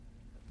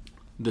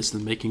This is the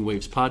Making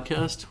Waves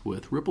podcast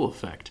with Ripple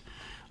Effect.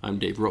 I'm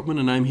Dave Rotman,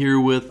 and I'm here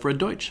with Fred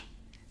Deutsch.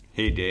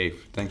 Hey,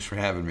 Dave. Thanks for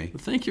having me.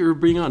 Thank you for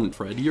being on,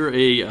 Fred. You're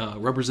a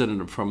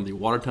representative from the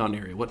Watertown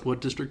area. What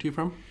district are you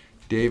from?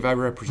 Dave, I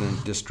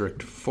represent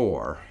District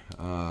 4,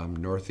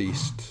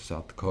 Northeast,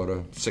 South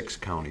Dakota, 6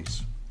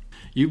 counties.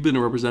 You've been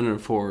a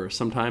representative for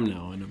some time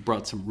now and have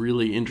brought some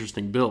really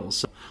interesting bills.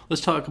 So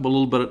let's talk a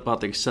little bit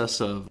about the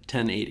success of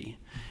 1080.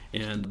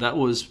 And that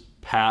was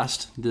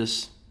passed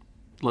this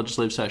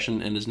legislative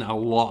session and is now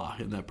law,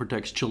 and that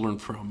protects children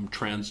from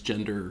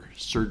transgender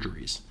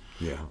surgeries.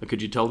 Yeah. Could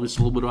you tell us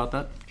a little bit about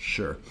that?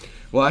 Sure.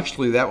 Well,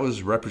 actually, that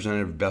was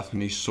Representative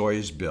Bethany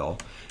Soy's bill,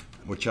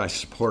 which I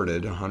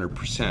supported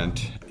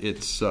 100%.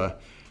 It's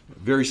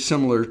very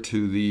similar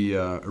to the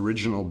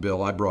original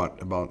bill I brought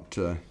about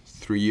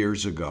 3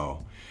 years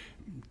ago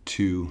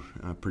to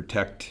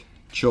protect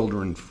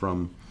children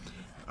from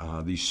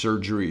these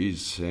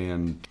surgeries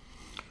and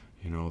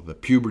the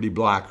puberty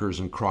blockers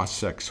and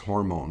cross-sex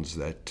hormones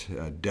that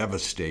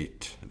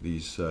devastate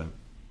these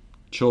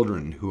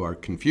children who are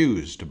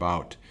confused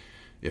about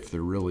if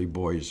they're really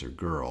boys or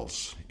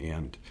girls.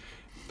 And,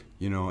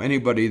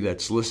 anybody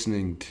that's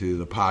listening to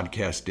the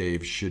podcast,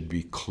 Dave, should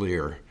be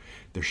clear.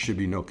 There should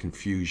be no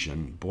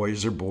confusion.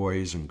 Boys are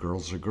boys and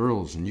girls are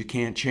girls, and you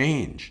can't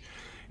change.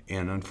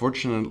 And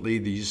unfortunately,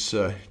 these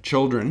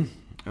children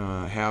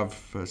have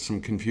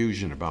some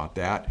confusion about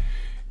that.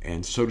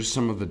 And so do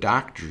some of the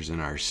doctors in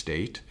our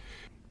state.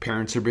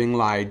 Parents are being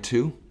lied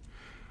to.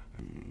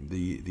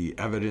 The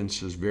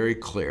evidence is very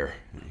clear.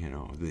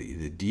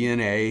 The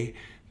DNA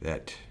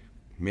that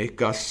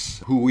make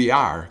us who we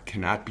are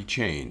cannot be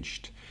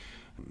changed.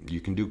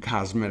 You can do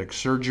cosmetic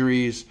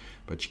surgeries,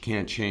 but you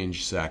can't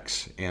change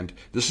sex. And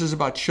this is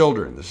about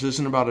children. This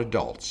isn't about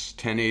adults.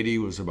 1080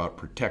 was about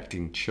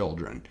protecting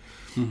children.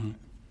 Mm-hmm.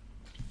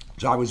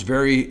 So I was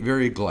very,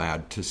 very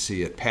glad to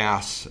see it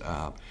pass.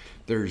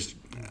 There's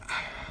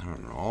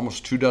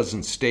almost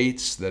 24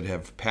 states that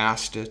have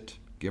passed it,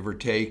 give or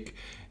take,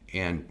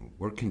 and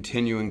we're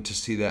continuing to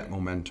see that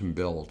momentum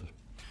build.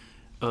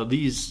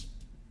 These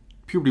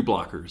puberty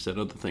blockers and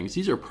other things,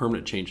 these are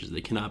permanent changes.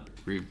 They cannot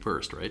be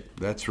reversed, right?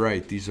 That's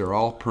right. These are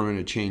all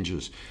permanent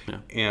changes. Yeah.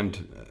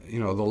 And, the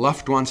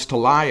left wants to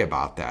lie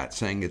about that,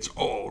 saying it's,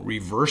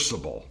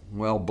 reversible.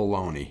 Well,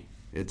 baloney.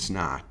 It's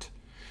not.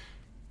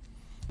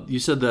 You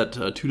said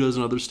that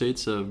 24 other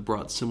states have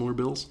brought similar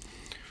bills?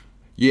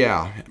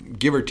 Yeah,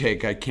 give or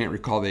take. I can't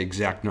recall the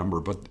exact number,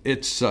 but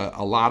it's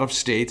a lot of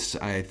states.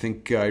 I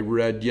think I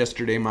read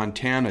yesterday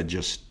Montana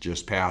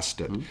just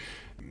passed it.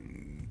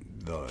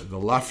 Mm-hmm. The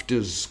left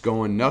is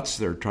going nuts.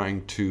 They're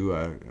trying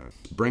to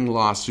bring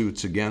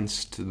lawsuits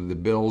against the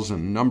bills in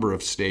a number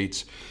of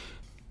states.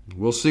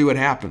 We'll see what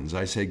happens.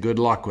 I say good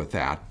luck with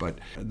that. But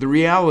the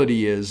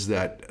reality is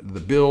that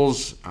the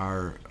bills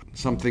are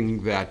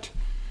something that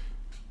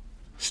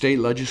state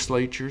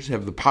legislatures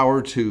have the power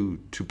to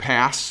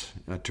pass,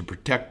 to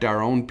protect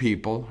our own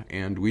people,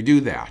 and we do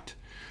that.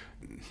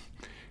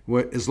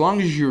 As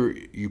long as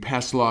you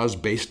pass laws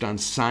based on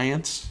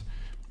science,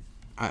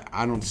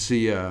 I don't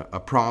see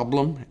a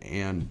problem,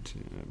 and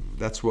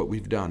that's what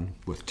we've done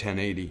with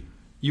 1080.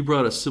 You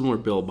brought a similar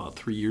bill about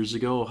 3 years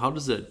ago. How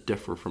does that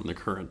differ from the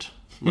current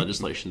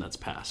legislation that's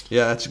passed?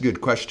 Yeah, that's a good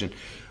question.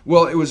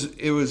 Well, it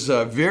was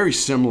very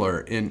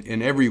similar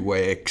in every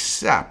way,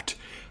 except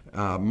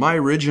my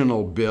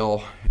original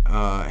bill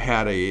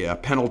had a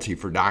penalty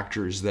for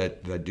doctors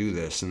that do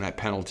this, and that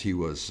penalty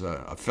was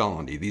a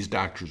felony. These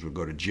doctors would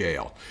go to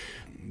jail.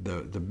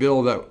 The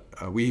bill that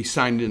we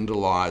signed into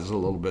law is a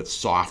little bit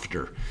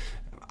softer.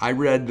 I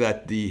read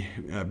that the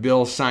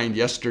bill signed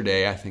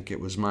yesterday, I think it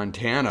was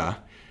Montana,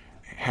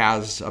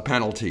 has a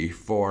penalty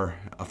for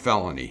a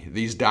felony.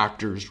 These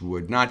doctors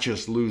would not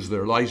just lose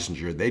their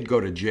licensure, they'd go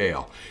to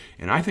jail.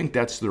 And I think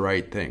that's the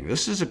right thing.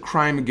 This is a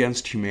crime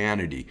against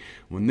humanity.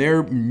 When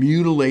they're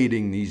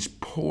mutilating these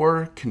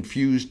poor,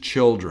 confused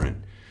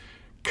children,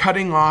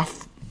 cutting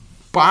off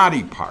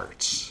body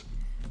parts,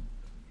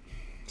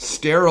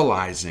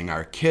 sterilizing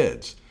our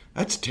kids,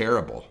 that's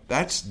terrible.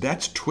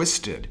 That's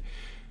twisted.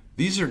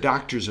 These are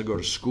doctors that go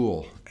to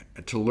school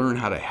to learn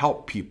how to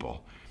help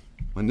people.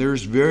 When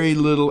there's very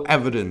little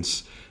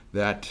evidence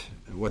that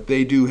what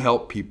they do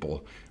help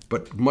people,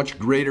 but much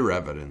greater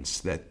evidence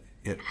that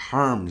it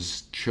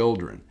harms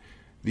children,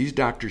 these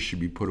doctors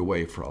should be put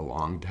away for a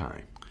long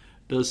time.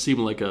 Does seem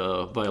like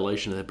a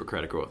violation of the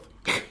Hippocratic Oath.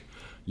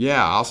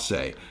 Yeah, I'll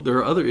say. There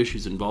are other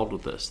issues involved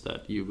with this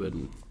that you've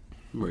been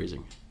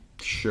raising.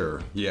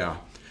 Sure, yeah.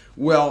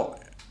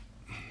 Well,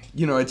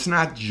 it's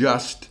not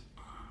just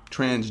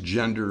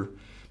transgender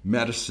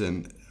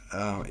medicine.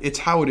 It's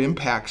how it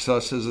impacts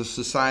us as a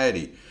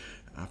society.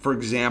 For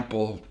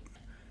example,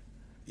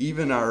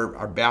 even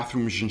our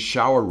bathrooms and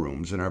shower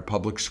rooms in our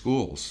public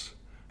schools.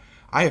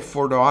 I have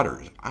 4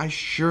 daughters. I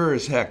sure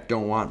as heck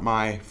don't want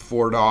my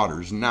 4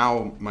 daughters,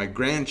 now my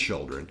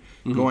grandchildren,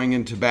 going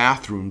into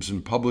bathrooms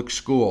in public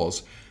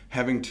schools,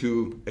 having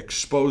to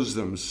expose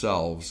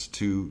themselves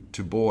to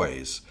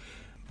boys.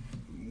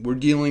 We're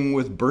dealing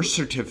with birth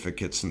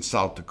certificates in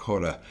South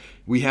Dakota.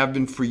 We have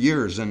been for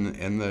years,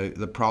 and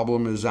the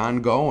problem is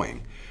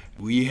ongoing.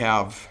 We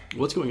have...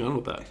 What's going on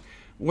with that?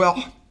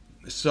 Well,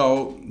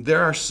 so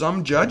there are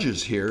some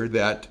judges here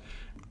that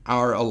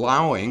are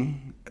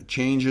allowing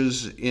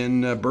changes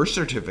in birth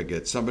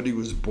certificates. Somebody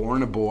was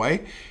born a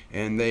boy,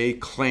 and they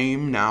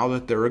claim now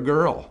that they're a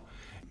girl.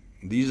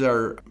 These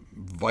are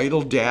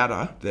vital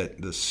data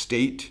that the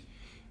state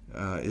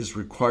is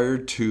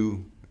required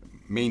to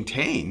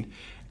maintain.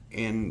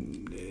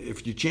 And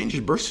if you change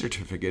your birth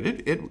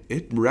certificate,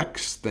 it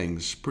wrecks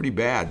things pretty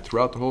bad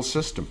throughout the whole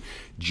system.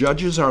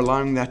 Judges are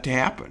allowing that to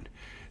happen.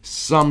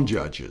 Some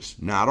judges,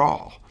 not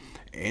all.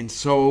 And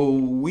so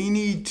we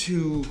need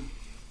to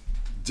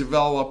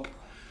develop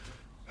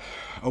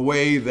a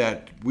way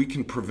that we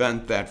can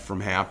prevent that from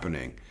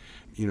happening.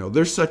 You know,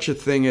 there's such a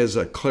thing as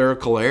a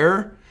clerical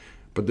error,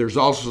 but there's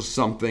also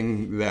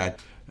something that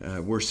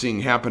we're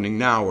seeing happening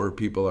now where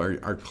people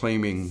are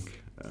claiming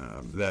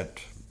that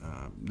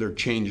they're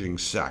changing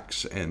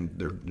sex, and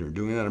they're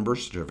doing that on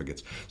birth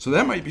certificates. So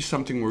that might be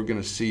something we're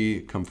going to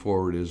see come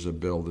forward as a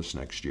bill this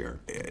next year.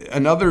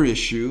 Another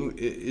issue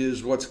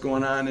is what's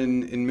going on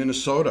in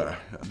Minnesota.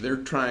 They're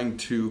trying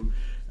to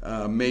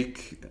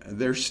make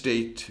their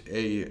state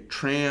a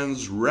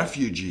trans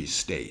refugee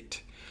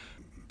state.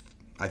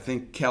 I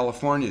think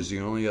California is the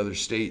only other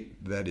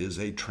state that is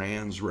a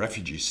trans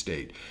refugee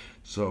state.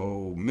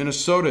 So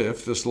Minnesota,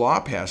 if this law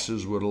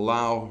passes, would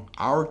allow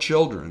our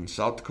children,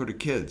 South Dakota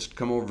kids, to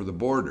come over the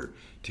border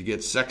to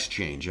get sex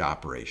change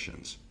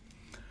operations.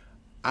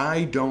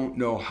 I don't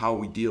know how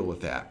we deal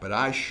with that, but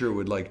I sure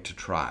would like to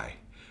try,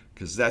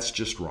 because that's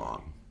just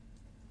wrong.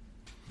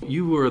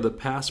 You were the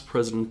past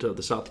president of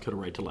the South Dakota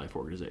Right to Life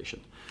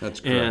organization. That's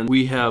correct. And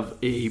we have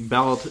a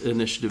ballot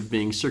initiative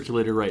being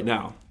circulated right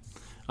now,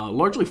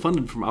 largely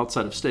funded from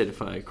outside of state,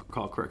 if I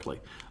recall correctly.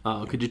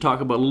 Could you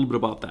talk a little bit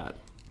about that?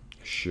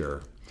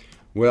 Sure.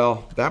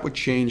 Well, that would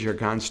change our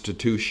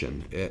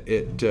Constitution.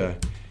 It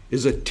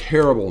is a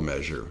terrible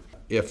measure.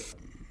 If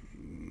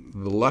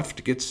the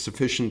left gets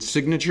sufficient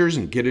signatures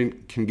and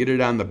can get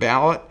it on the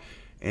ballot,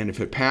 and if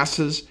it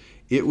passes,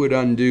 it would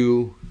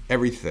undo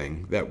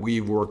everything that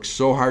we've worked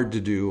so hard to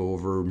do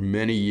over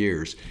many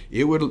years.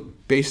 It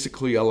would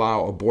basically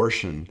allow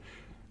abortion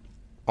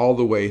all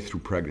the way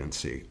through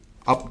pregnancy,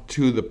 up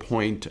to the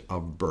point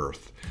of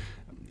birth.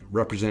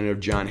 Representative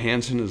John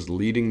Hansen is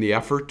leading the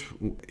effort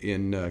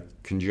in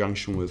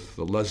conjunction with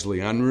Leslie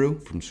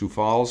Unruh from Sioux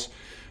Falls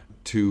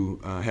to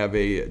have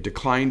a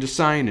decline to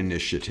sign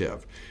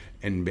initiative,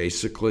 and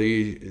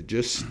basically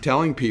just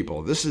telling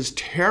people, this is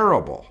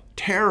terrible,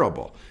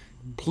 terrible.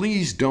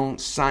 Please don't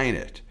sign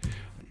it.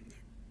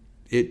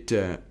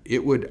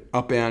 It would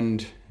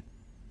upend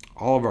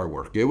all of our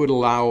work. It would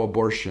allow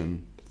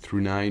abortion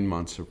through 9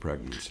 months of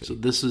pregnancy. So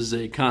this is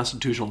a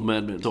constitutional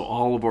amendment. So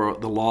all of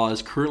the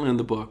laws currently in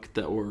the book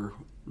that were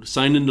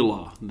signed into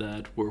law,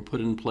 that were put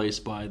in place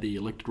by the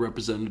elected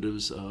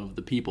representatives of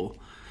the people,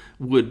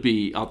 would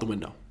be out the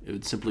window. It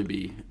would simply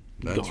be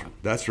gone.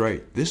 That's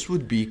right. This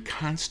would be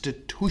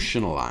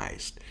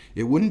constitutionalized.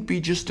 It wouldn't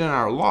be just in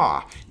our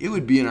law. It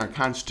would be in our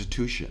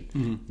Constitution.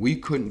 Mm-hmm. We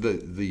couldn't.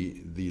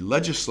 The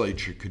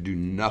legislature could do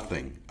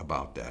nothing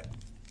about that.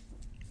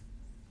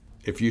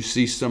 If you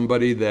see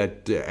somebody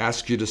that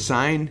asks you to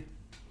sign,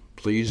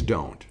 please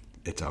don't.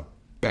 It's a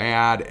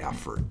bad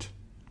effort.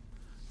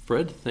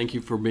 Fred, thank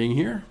you for being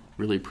here.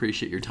 Really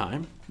appreciate your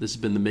time. This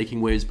has been the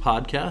Making Waves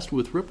podcast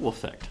with Ripple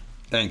Effect.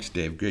 Thanks,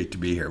 Dave. Great to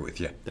be here with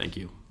you. Thank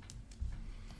you.